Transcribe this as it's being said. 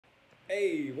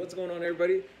Hey, what's going on,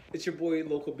 everybody? It's your boy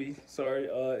Loco B. Sorry,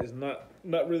 it's not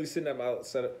really sitting at my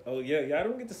setup. Oh yeah, I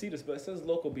don't get to see this, but it says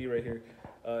Loco B right here.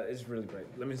 It's really bright.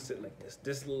 Let me sit like this.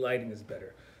 This lighting is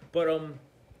better. But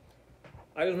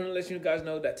I just want to let you guys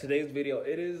know that today's video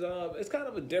it's kind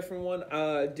of a different one.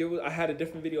 I had a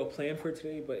different video planned for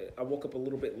today, but I woke up a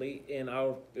little bit late and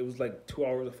it was like 2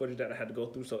 hours of footage that I had to go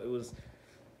through, so it was.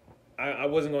 I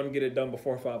wasn't going to get it done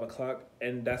before 5 o'clock,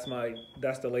 and that's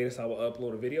the latest I will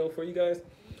upload a video for you guys.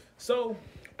 So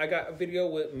I got a video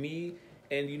with me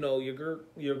and your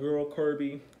girl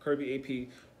Kirby AP.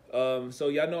 So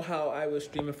y'all know how I was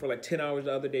streaming for like 10 hours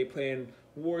the other day playing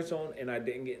Warzone, and I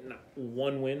didn't get not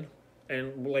one win,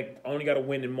 and like I only got a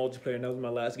win in multiplayer, and that was my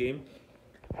last game.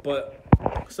 But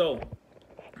so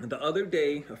the other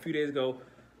day, a few days ago,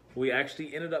 we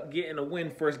actually ended up getting a win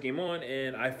first game on,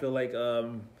 and I feel like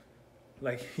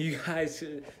you guys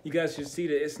should see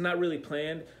that it's not really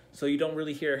planned, so you don't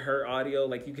really hear her audio.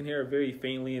 Like you can hear it very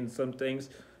faintly in some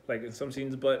things, like in some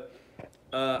scenes. But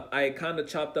I kind of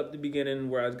chopped up the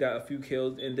beginning where I got a few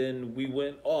kills, and then we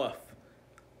went off.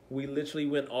 We literally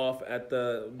went off at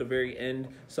the very end.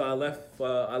 So I left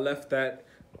that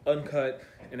uncut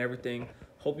and everything.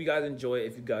 Hope you guys enjoy it.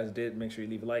 If you guys did, make sure you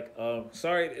leave a like.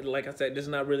 Sorry, like I said, this is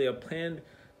not really a planned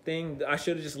thing. I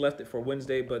should have just left it for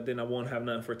Wednesday, but then I won't have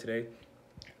nothing for today.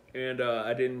 And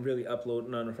I didn't really upload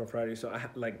none for Friday, so I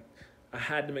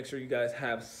had to make sure you guys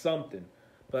have something.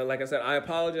 But like I said, I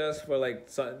apologize for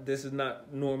this is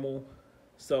not normal.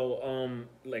 So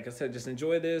like I said, just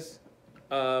enjoy this.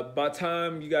 By the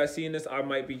time you guys seeing this, I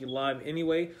might be live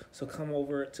anyway. So come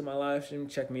over to my live stream,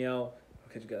 check me out.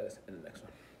 I'll catch you guys in the next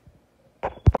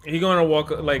one. He gonna walk,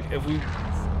 like if we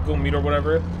go meet or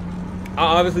whatever, I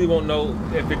obviously won't know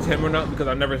if it's him or not because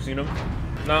I've never seen him.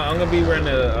 Nah, I'm gonna be wearing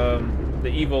the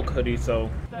Evo hoodie,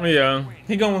 so yeah,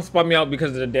 he gonna spot me out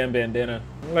because of the damn bandana.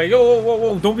 Like, yo,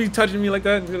 whoa, don't be touching me like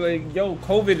that. Like, yo,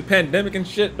 COVID, pandemic and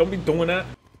shit, don't be doing that.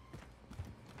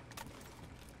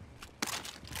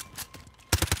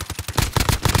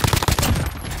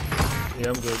 Yeah,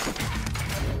 I'm good.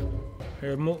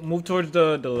 Here, move towards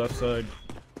the left side.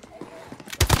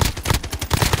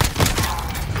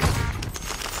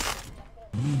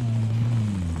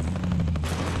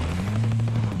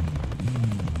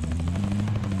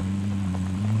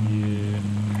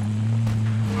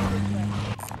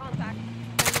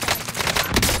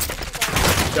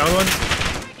 Down one.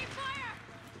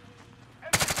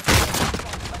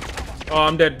 Oh,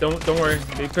 I'm dead. Don't worry.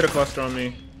 They put a cluster on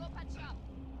me.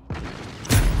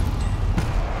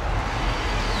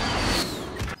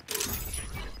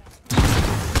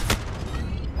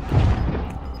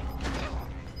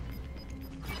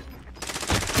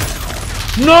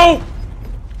 No!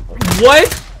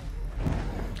 What?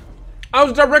 I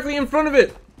was directly in front of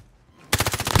it.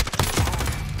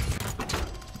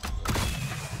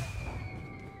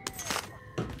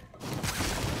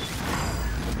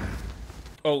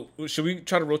 Oh, should we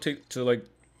try to rotate to like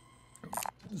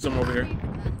some over here?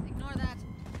 Ignore that.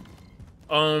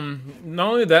 Not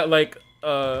only that, like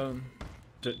to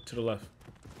the left.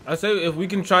 I say if we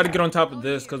can try to get on top of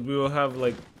this, because we will have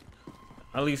like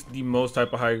at least the most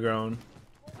type of high ground.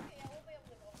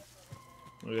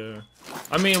 Yeah,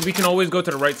 I mean we can always go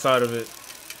to the right side of it.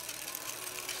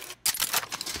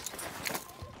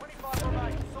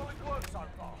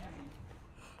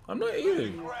 I'm not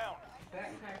either.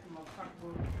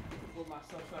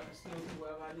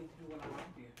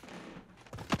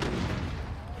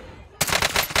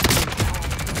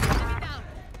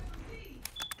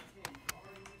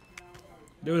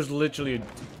 There was literally a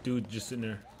dude just sitting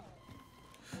there.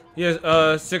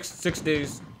 Yeah, six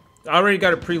days. I already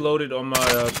got it preloaded on my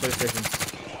PlayStation.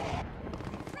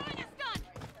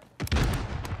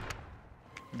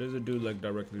 There's a dude like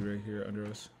directly right here under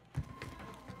us.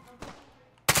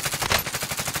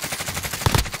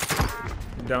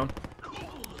 Down.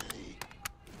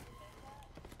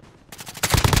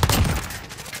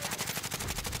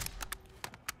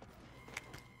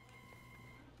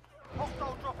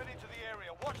 Hostile dropping into the area.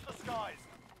 Watch the skies.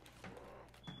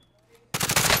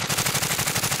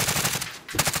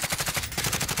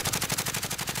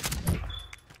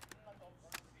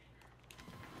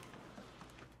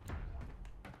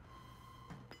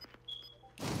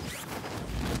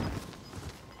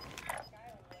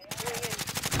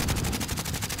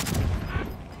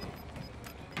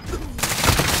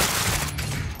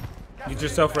 Get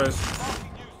yourself res.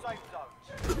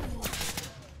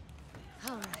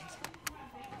 All right.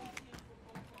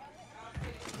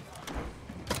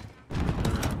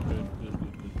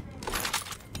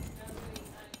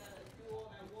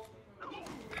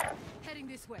 Heading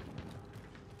this way.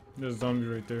 There's a zombie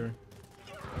right there.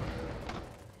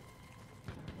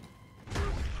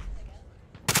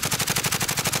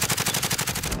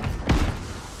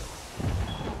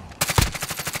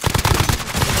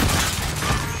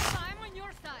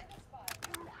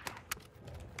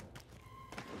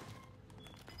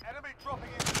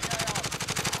 dropping into the AO.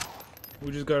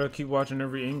 We just gotta keep watching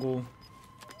every angle.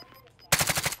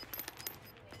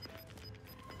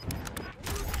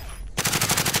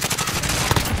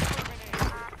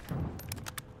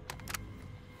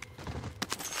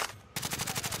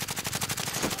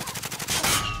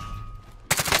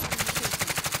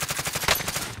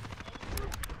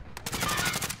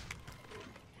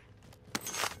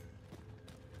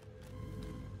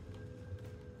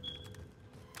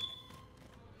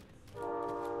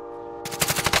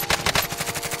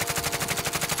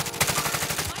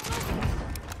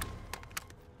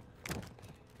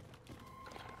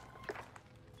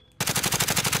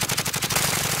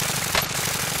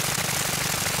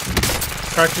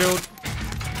 Crack shield.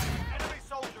 Enemy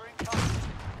soldier incoming.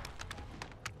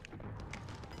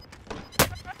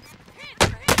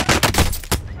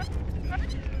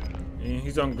 Yeah,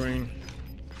 he's on green.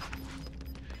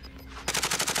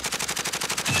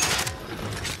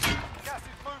 Gas is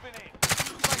moving in.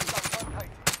 Safe zone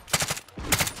located.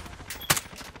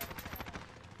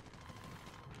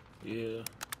 Yeah.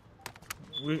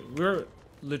 We're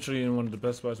literally in one of the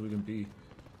best spots we can be.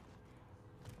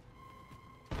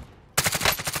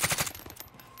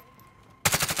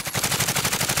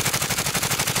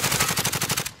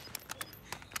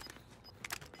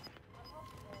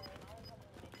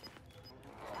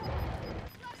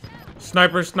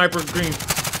 Sniper, sniper, green.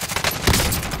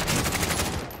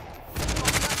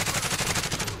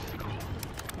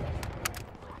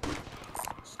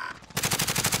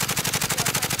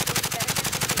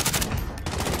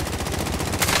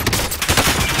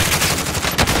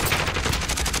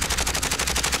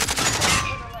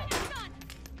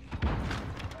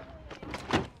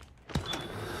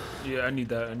 Yeah, I need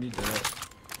that. I need that.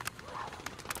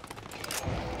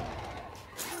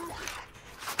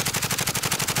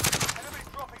 Enemy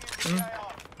dropping into the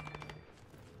AO.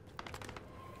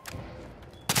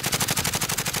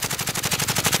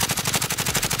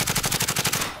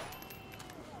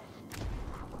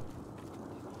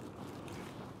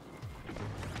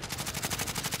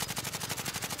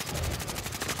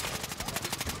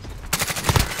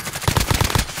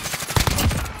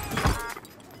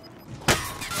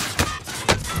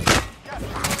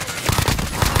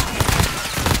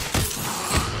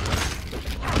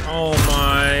 Oh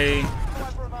my.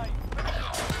 Five remain.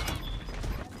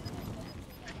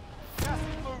 Gas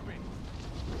is moving.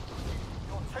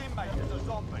 Your teammate is a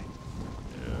zombie.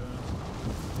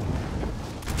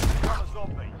 Not a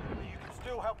zombie, but you can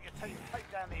still help your team take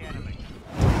down the enemy.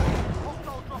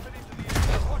 Hostile dropping into the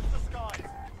area. Watch the skies.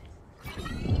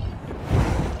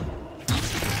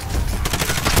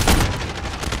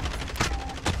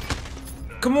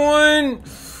 Come on!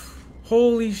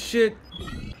 Holy shit.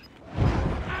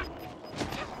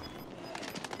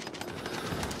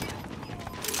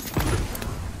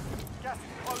 Gas is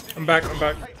closing I'm in. back, I'm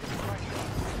back. Take it to range.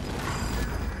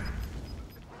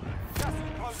 Gas is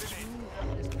closing in.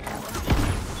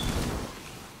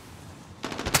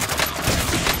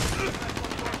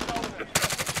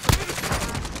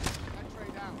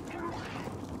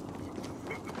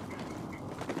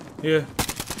 Yeah.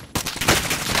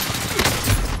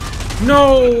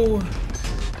 No!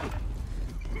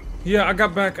 Yeah, I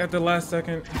got back at the last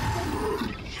second. Move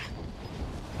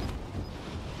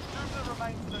the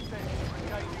remains of the dead to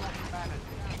regain your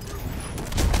humanity.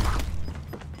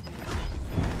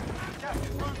 Gas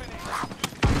is moving in.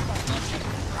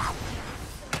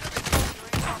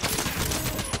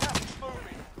 Gas is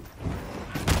moving.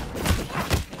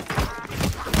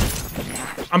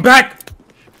 I'm back!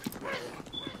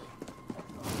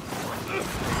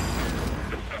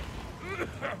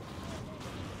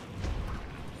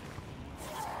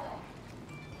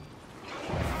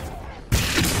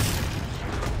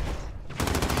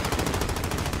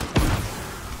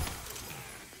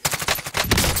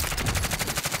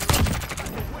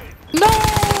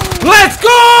 Let's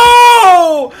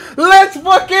go! Let's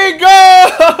fucking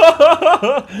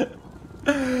go!